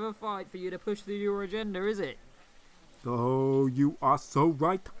much of a fight for you to push through your agenda, is it? Oh, you are so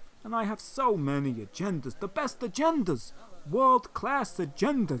right. And I have so many agendas. The best agendas. World-class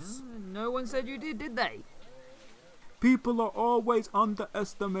agendas. No one said you did they? People are always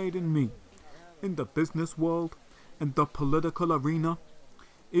underestimating me. In the business world, in the political arena.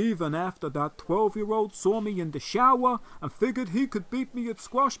 Even after that 12-year-old saw me in the shower and figured he could beat me at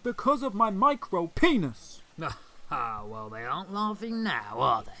squash because of my micro-penis. Well, they aren't laughing now,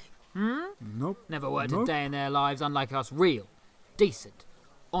 are they? Nope. Never worked a day in their lives, unlike us real, decent,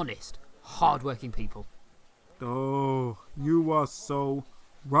 honest, hard-working people. Oh, you are so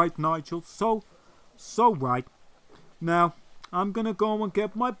right, Nigel. So right. Now, I'm gonna go and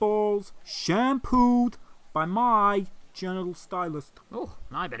get my balls shampooed by my general stylist. Oh,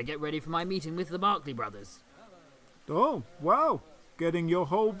 I better get ready for my meeting with the Barkley brothers. Oh, wow. Getting your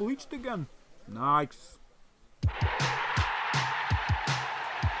hole bleached again. Nice.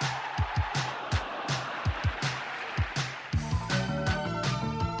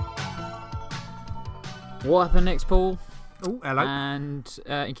 What happened next, Paul? Oh, hello. And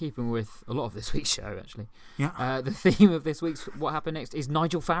in keeping with a lot of this week's show, actually, Yeah. the theme of this week's What Happened Next is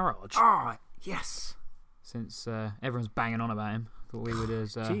Nigel Farage. Ah, yes. Since everyone's banging on about him, thought we would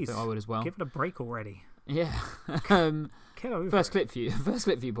Jeez, thought I would as well. Give it a break already. Yeah. Get over First it. clip for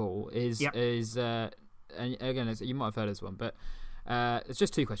you, Paul, is and again, you might have heard this one, but it's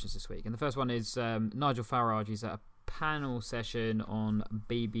just two questions this week. And the first one is Nigel Farage is at a panel session on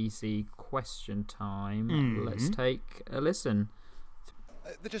BBC Question Time. Let's take a listen.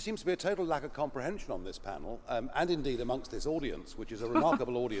 There just seems to be a total lack of comprehension on this panel, and indeed amongst this audience, which is a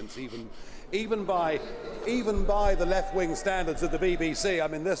remarkable audience, even by the left-wing standards of the BBC. I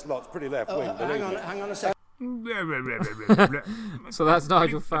mean, this lot's pretty left-wing. Hang on a second. So that's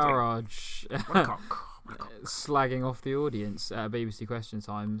Nigel Farage What a cock. slagging off the audience at BBC Question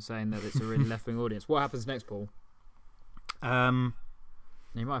Time, saying that it's a really left-wing audience. What happens next, Paul? You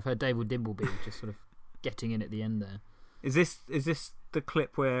might have heard David Dimbleby just sort of getting in at the end there. Is this the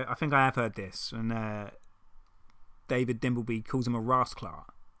clip where I think I have heard this and David Dimbleby calls him a rascal?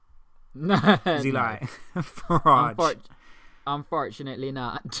 Is he like Farage? Unfortunately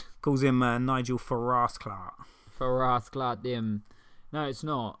not. Calls him Nigel Farage. Farage him. No, it's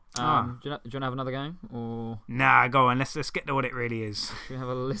not. Do you want to have another go? Or Nah, go on. Let's get to what it really is. should we have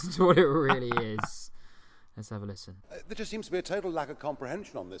a listen to what it really is? Let's have a listen. There just seems to be a total lack of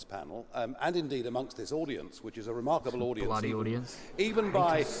comprehension on this panel, and indeed amongst this audience, which is a remarkable audience. Bloody audience. Even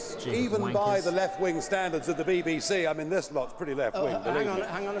by the left-wing standards of the BBC. I mean, this lot's pretty left-wing.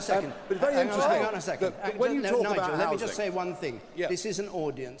 Hang on a second. But very interesting. Hang on a second. When you talk Nigel, about let me housing, just say one thing. Yeah. This is an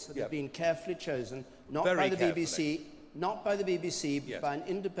audience that has been carefully chosen, not Very by the carefully. BBC, not by the BBC, but Yes. by an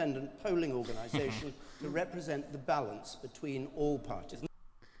independent polling organisation to represent the balance between all parties.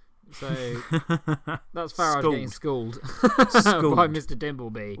 So that's Farage getting schooled Schooled. by Mr.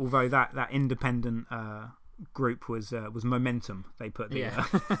 Dimbleby. Although that independent group was Momentum. They put the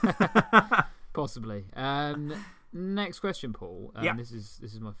Possibly. Next question, Paul. This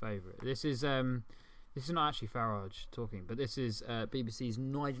is my favourite. This is not actually Farage talking, but this is BBC's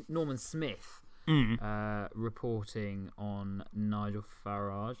Norman Smith reporting on Nigel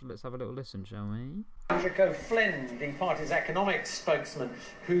Farage. Let's have a little listen, shall we? Patrick O'Flynn, the party's economics spokesman,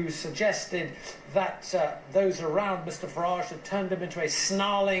 who suggested that those around Mr Farage had turned him into a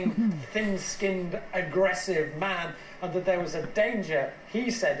snarling, thin-skinned, aggressive man, and that there was a danger, he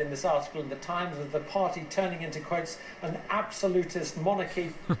said in this article in The Times, of the party turning into, quotes, an absolutist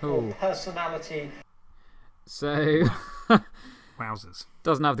monarchy or personality. So... Wowzers.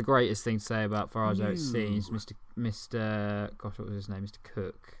 Doesn't have the greatest thing to say about Farage, though, it seems. Mr. Gosh, what was his name? Mr.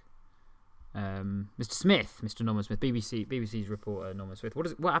 Cook. Mr. Smith, Mr. Norman Smith, BBC's reporter Norman Smith.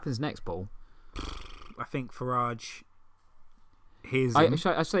 What happens next, Paul? I think Farage. I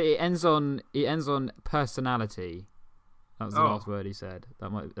say it ends on personality. That was the last word he said.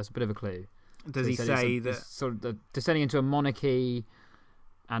 That's a bit of a clue. Does he say that sort of descending into a monarchy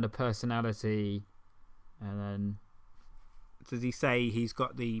and a personality, and then? Does he say he's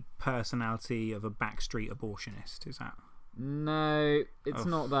got the personality of a backstreet abortionist? Is that? No, it's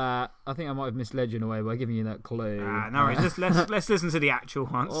not that. I think I might have misled you in a way by giving you that clue. No worries. Let's listen to the actual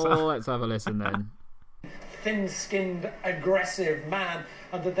answer. Oh, let's have a listen then. Thin-skinned, aggressive man,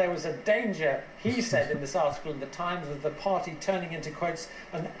 and that there was a danger, he said in this article in The Times, of the party turning into, quotes,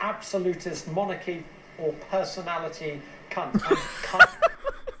 an absolutist monarchy or personality cunt.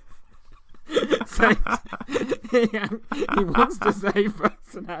 So, he wants to say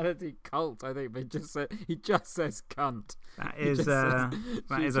personality cult, I think, but he just says cunt. That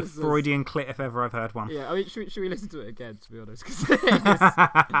is a Freudian clip if ever I've heard one. Yeah, I mean, should we listen to it again, to be honest? Because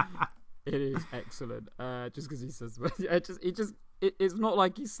it is excellent. Just because he says, it's not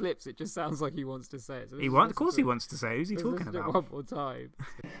like he slips. It just sounds like he wants to say it. So of course, he wants to say. Who's he talking about? One more time.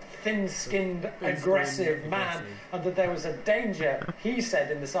 Thin-skinned, aggressive man, and that there was a danger, he said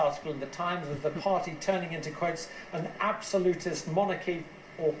in this article in The Times, of the party turning into, quotes, an absolutist monarchy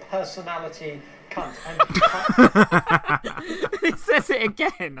or personality cunt. And he says it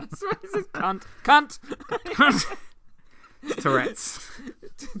again. I swear he says cunt. Tourette's.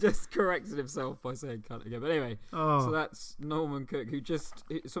 Just corrected himself by saying cunt again. But anyway, so that's Norman Cook,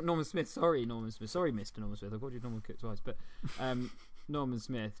 Norman Smith. Sorry, Mr. Norman Smith. I called you Norman Cook twice, but Norman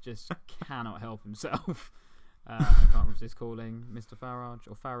Smith just cannot help himself. I can't resist calling Mr.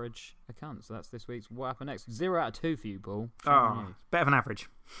 Farage a cunt. So that's this week's What Happened Next. 0 out of 2 for you, Paul. Better than average.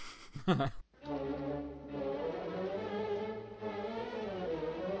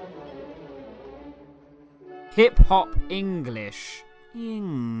 Hip hop English.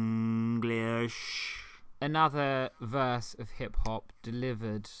 Another verse of hip hop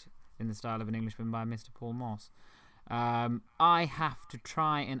delivered in the style of an Englishman by Mr. Paul Moss. I have to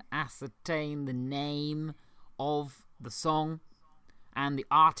try and ascertain the name of the song and the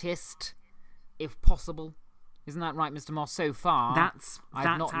artist, if possible. Isn't that right, Mr. Moss? So far,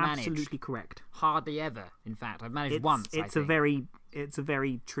 I've not managed. Absolutely correct. Hardly ever, in fact. I've managed once. It's a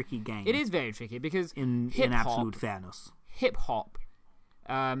very tricky game. It is very tricky because in absolute fairness, hip hop,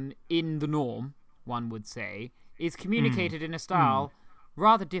 in the norm, one would say, is communicated in a style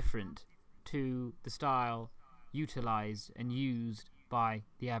rather different to the style utilised and used by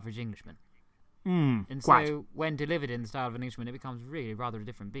the average Englishman. And so, when delivered in the style of an Englishman, it becomes really rather a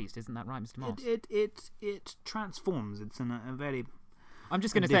different beast. Isn't that right, Mr. Moss? It transforms. It's in a very. I'm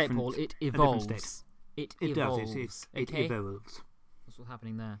just going to say it, Paul. It evolves. It evolves. Does. It evolves. That's what's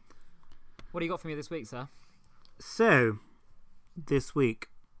happening there. What do you got for me this week, sir? So, this week,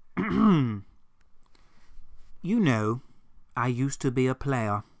 you know, I used to be a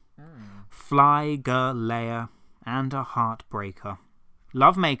player, fly girl layer, and a heartbreaker,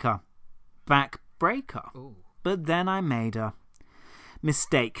 love maker, backbreaker. But then I made a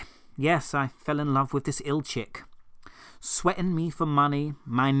mistake. Yes, I fell in love with this ill chick, sweating me for money,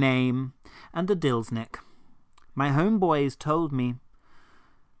 my name, and a dill's nick. My homeboys told me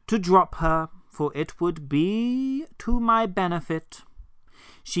to drop her, for it would be to my benefit.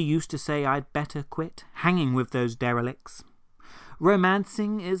 She used to say I'd better quit hanging with those derelicts.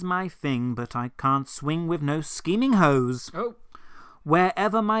 Romancing is my thing, but I can't swing with no scheming hoes. Oh.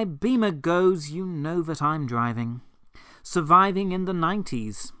 Wherever my beamer goes, you know that I'm driving. Surviving in the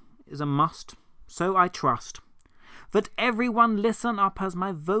 90s is a must, so I trust that everyone listen up as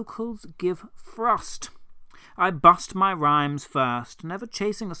my vocals give thrust. I bust my rhymes first, never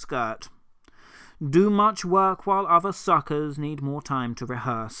chasing a skirt. Do much work while other suckers need more time to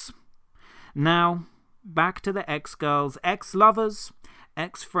rehearse. Now, back to the ex-girls, ex-lovers,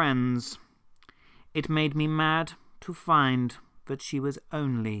 ex-friends. It made me mad to find that she was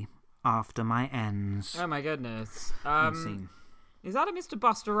only after my ends. Oh my goodness. Insane. Is that a Mr.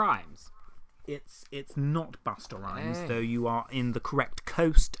 Buster Rhymes? It's not Buster Rhymes, though you are in the correct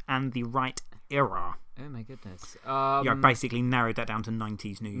coast and the right era. Oh my goodness. Yeah, I basically narrowed that down to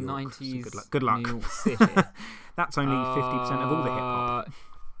 90s New York. 90s So good luck. New York City. That's only 50% of all the hip-hop.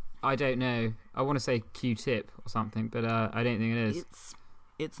 I don't know. I want to say Q-Tip or something, but I don't think it is.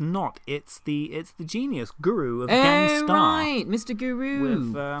 It's not. It's the genius guru of Gang Starr. Right, Mr.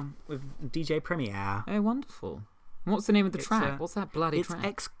 Guru. With DJ Premier. Oh, wonderful. What's the name of the track? What's that bloody track?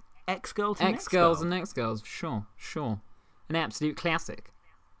 It's Ex-Girl to Ex-Girls and Ex-Girls. Sure. An absolute classic.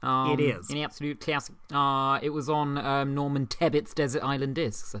 It is. An absolute classic. It was on Norman Tebbett's Desert Island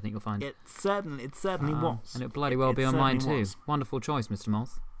Discs, I think you'll find. It certainly was. And it'll bloody well be on mine too. Was. Wonderful choice, Mr.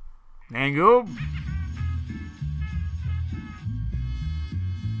 Moss. Thank you.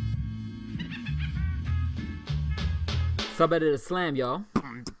 Somebody to slam, y'all.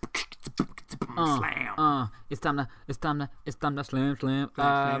 Slam. It's time to slam.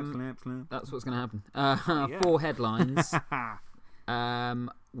 Slam. That's what's going to happen. 4 headlines.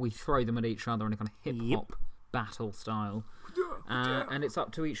 We throw them at each other in a kind of hip-hop battle style. And it's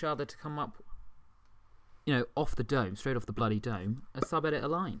up to each other to come up, off the dome, straight off the bloody dome, a sub-editor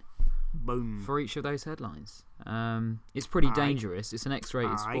line. Boom. For each of those headlines. It's pretty dangerous. It's an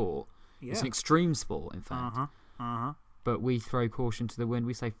X-rated sport. Yeah. It's an extreme sport, in fact. But we throw caution to the wind.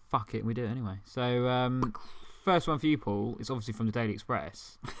 We say, fuck it, and we do it anyway. So, first one for you, Paul, it's obviously from the Daily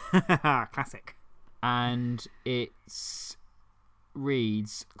Express. Classic. And it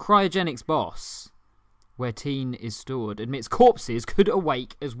reads, Cryogenics boss, where teen is stored, admits corpses could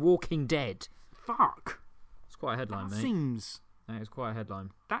awake as walking dead. Fuck. It's quite a headline, mate. It's quite a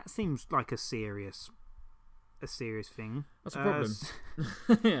headline. That seems like a serious thing. That's a problem.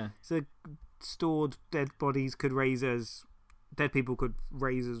 Yeah. So stored dead bodies could raise as dead people could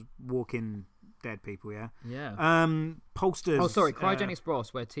raise as walking dead people. Yeah. Yeah. Pollsters. Oh, sorry. Cryogenics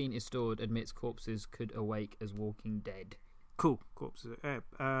boss, where teen is stored, admits corpses could awake as walking dead. Cool. Corpses.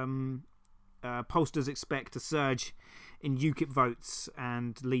 Pollsters expect a surge in UKIP votes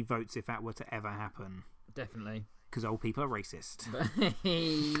and Leave votes if that were to ever happen. Definitely. Because old people are racist.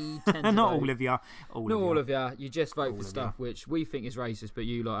 Not all of you. Not all of you. You just vote for stuff which we think is racist, but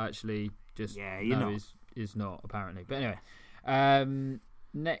you lot actually just know is not, apparently. But anyway.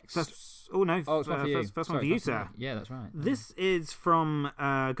 Next. It's one for you, sir. Yeah, that's right. This is from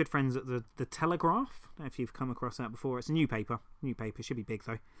good friends at the Telegraph. I don't know if you've come across that before. It's a new paper. Should be big,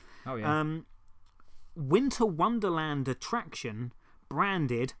 though. Oh, yeah. Winter Wonderland attraction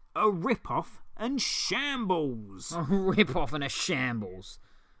branded a rip-off and shambles. A rip-off and a shambles.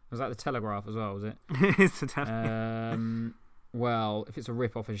 Was that the Telegraph as well, was it? It's the Telegraph. Well, if it's a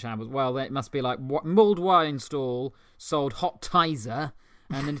rip-off and shambles, well, then it must be like mulled wine stall sold hot Tizer,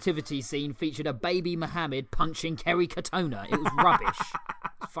 and the nativity scene featured a baby Muhammad punching Kerry Katona. It was rubbish.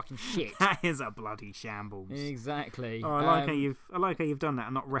 It's fucking shit. That is a bloody shambles. Exactly. Oh, I like how you've done that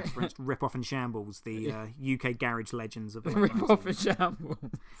and not referenced Rip-Off and Shambles, the UK garage legends of the late Rip-Off and Shambles.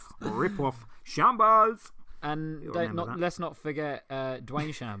 Rip-Off Shambles. And let's not forget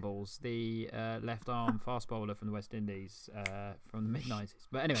Dwayne Shambles, the left arm fast bowler from the West Indies from the mid-90s.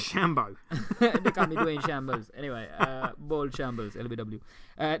 But anyway. Shambo. They call me Dwayne Shambles. Anyway, Ball Shambles, LBW.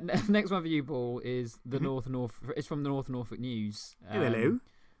 Next one for you, Paul, is it's from the North Norfolk News. Hello.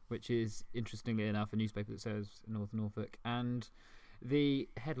 Which is, interestingly enough, a newspaper that says North Norfolk. And the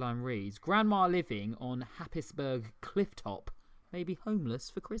headline reads, Grandma living on Happisburgh Clifftop may be homeless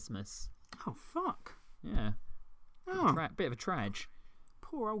for Christmas. Oh, fuck. Yeah. Bit of a trage.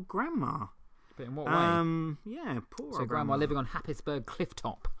 Poor old grandma. But in what way? Yeah, poor so old grandma living on Happisburgh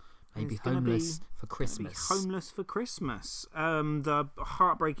Clifftop may be homeless for Christmas. Homeless for Christmas. The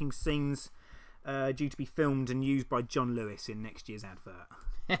heartbreaking scenes due to be filmed and used by John Lewis in next year's advert.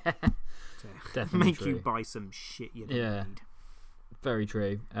 Definitely make true. You buy some shit you don't need. Very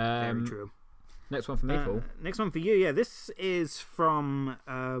true. Very true. Next one for me, Paul. Next one for you. Yeah, this is from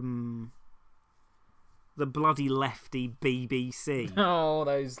the bloody lefty BBC. Oh,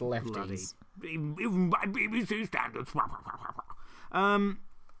 those lefties. Even by BBC standards.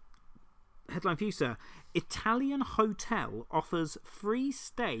 Headline for you, sir. Italian hotel offers free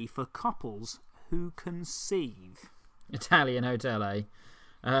stay for couples who conceive. Italian hotel, eh?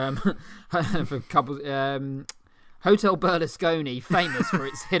 For couples. Hotel Berlusconi, famous for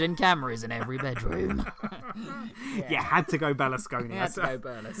its hidden cameras in every bedroom. Yeah, had to go Berlusconi. Had to go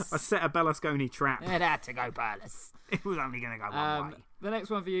Berlus. I set a Berlusconi trap. It had to go Berlus. It was only going to go one way. The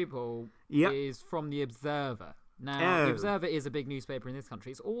next one for you, Paul, Yep. is from The Observer. Now, The Observer is a big newspaper in this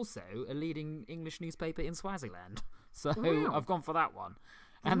country. It's also a leading English newspaper in Swaziland. So Wow. I've gone for that one.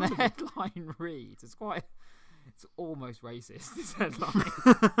 And the headline reads, it's almost racist, this headline,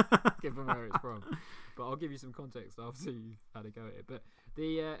 given where it's from. But I'll give you some context after you've had a go at it. But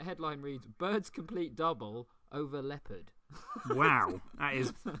the headline reads, Birds complete double over leopard. Wow, that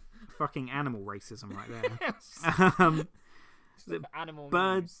is fucking animal racism right there. Animal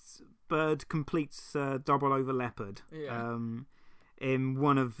Bird completes double over leopard. Yeah. In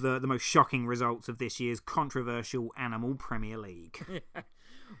one of the most shocking results of this year's controversial Animal Premier League. Yeah.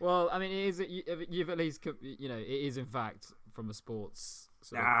 Well, I mean, it is. You've at least, it is in fact from a sports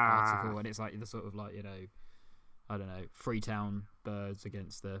sort of article, and it's like the sort of like I don't know, Freetown Birds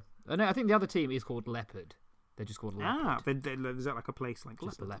against the. No, I think the other team is called Leopard. They're just called Leopard. Is that like a place like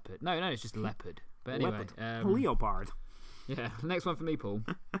just Leopard? A leopard? No, it's just a leopard. But anyway, Leopard. Yeah. Next one for me, Paul.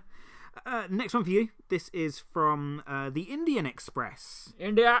 Next one for you. This is from the Indian Express.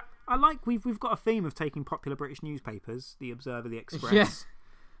 India. I like we've got a theme of taking popular British newspapers, the Observer, the Express. Yes.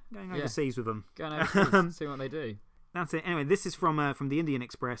 Going overseas with them. Going overseas, see what they do. That's it. Anyway, this is from the Indian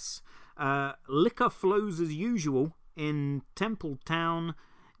Express. Liquor flows as usual in Temple Town,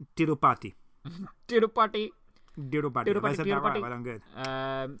 Tirupati. Tirupati. Have I said that right? Well, I'm good.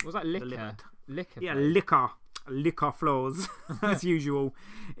 Was that liquor? Liquor. Yeah, liquor flows as usual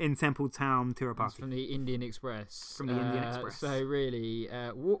in Temple Town, Tirupati. That's from the Indian Express. From the Indian Express. So really,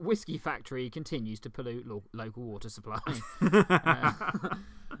 whiskey factory continues to pollute local water supply.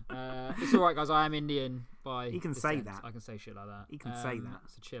 It's all right, guys. I am Indian by. He can descent. say that. I can say shit like that. He can say that.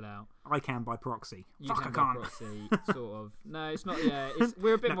 So chill out. I can by proxy. You Fuck, can I by can't. proxy, sort of. No, it's not. Yeah,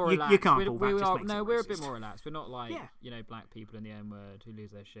 we're a bit more you relaxed. can't pull that, just makes it we're a racist. bit more relaxed. We're not like black people in the N word who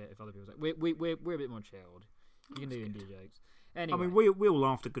lose their shit if other people say. We're a bit more chilled. You can do India jokes. Anyway. I mean, we all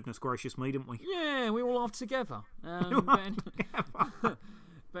laughed at goodness gracious me, didn't we? Yeah, we all laughed together. But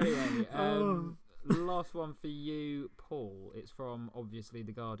anyway, last one for you, Paul. It's from obviously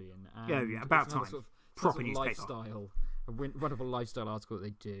The Guardian. And about time. Proper newspaper. Lifestyle, a wonderful lifestyle article that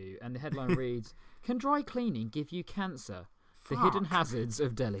they do, and the headline reads: "Can dry cleaning give you cancer? The hidden hazards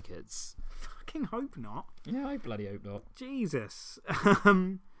of delicates." Fucking hope not. Yeah, I bloody hope not. Jesus.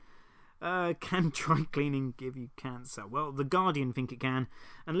 Can dry cleaning give you cancer? Well, The Guardian think it can,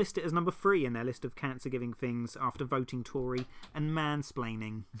 and list it as number 3 in their list of cancer-giving things after voting Tory and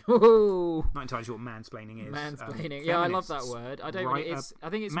mansplaining. Ooh. Not entirely sure what mansplaining is. Mansplaining. Yeah, I love that word. I don't. I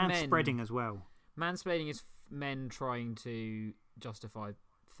think it's manspreading men. as well. Mansplaining is men trying to justify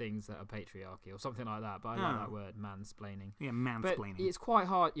things that are patriarchy or something like that. But I like that word, mansplaining. Yeah, mansplaining. But it's quite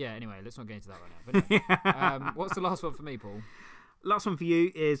hard. Yeah. Anyway, let's not get into that right now. But anyway, what's the last one for me, Paul? Last one for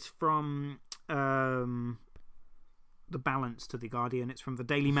you is from The Balance to The Guardian. It's from the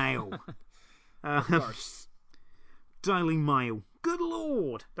Daily Mail. Daily Mail. Good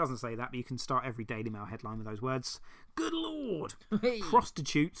Lord. Doesn't say that, but you can start every Daily Mail headline with those words. Good Lord. Hey.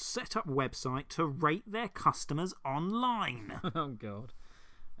 Prostitutes set up website to rate their customers online. Oh, God.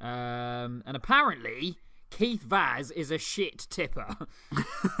 And apparently, Keith Vaz is a shit tipper.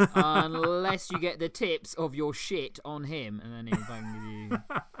 Unless you get the tips of your shit on him, and then he'll give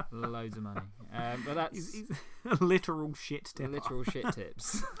you loads of money. But that's He's a literal shit tipper. literal shit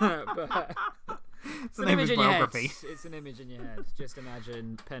tips. But it's an name of image his in your head. biography. It's an image in your head. Just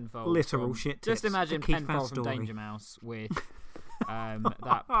imagine Penfold. Literal shit tips. Just imagine The Keith Penfold Vaz from story. Danger Mouse with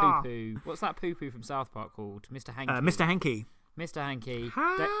that poo-poo. What's that poo-poo from South Park called? Mr. Hanky. Mr. Hanky. Mr. Hanky.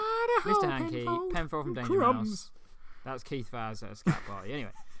 Howdy ho, Mr. Hanky. Penfold from Danger Crumbs. Mouse. That's Keith Vaz at a scat party.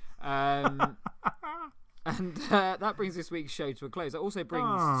 Anyway. And that brings this week's show to a close. It also brings...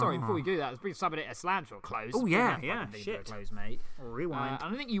 Sorry, before we do that, it brings Somebody at a Slam to a close. Oh, yeah, Shit. shit. To a close, mate. Rewind.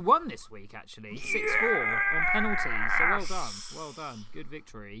 And I think you won this week, actually. 6-4 on penalties. So well done. Well done. Good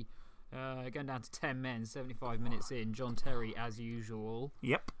victory. Going down to 10 men, 75 minutes in. John Terry, as usual.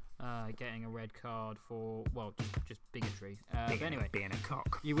 Yep. Getting a red card for, well, just bigotry. But anyway, being a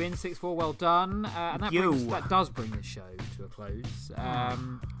cock. you win 6-4. Well done. And that does bring the show to a close.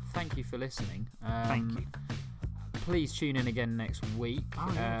 Thank you for listening. Thank you. Please tune in again next week.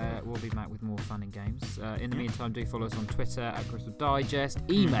 We'll be back with more fun and games. In the meantime, do follow us on Twitter at Crystal Digest.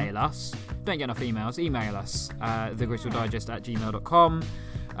 Email us. Don't get enough emails. Email us, thecrystaldigest@gmail.com.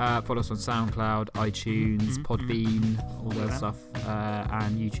 Follow us on SoundCloud, iTunes, Podbean, all that stuff,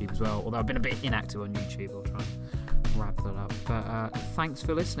 and YouTube as well. Although I've been a bit inactive on YouTube, I'll try and wrap that up. But thanks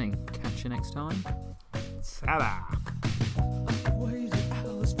for listening. Catch you next time. Ta-da. I've waited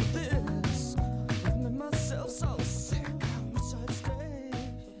hours for this.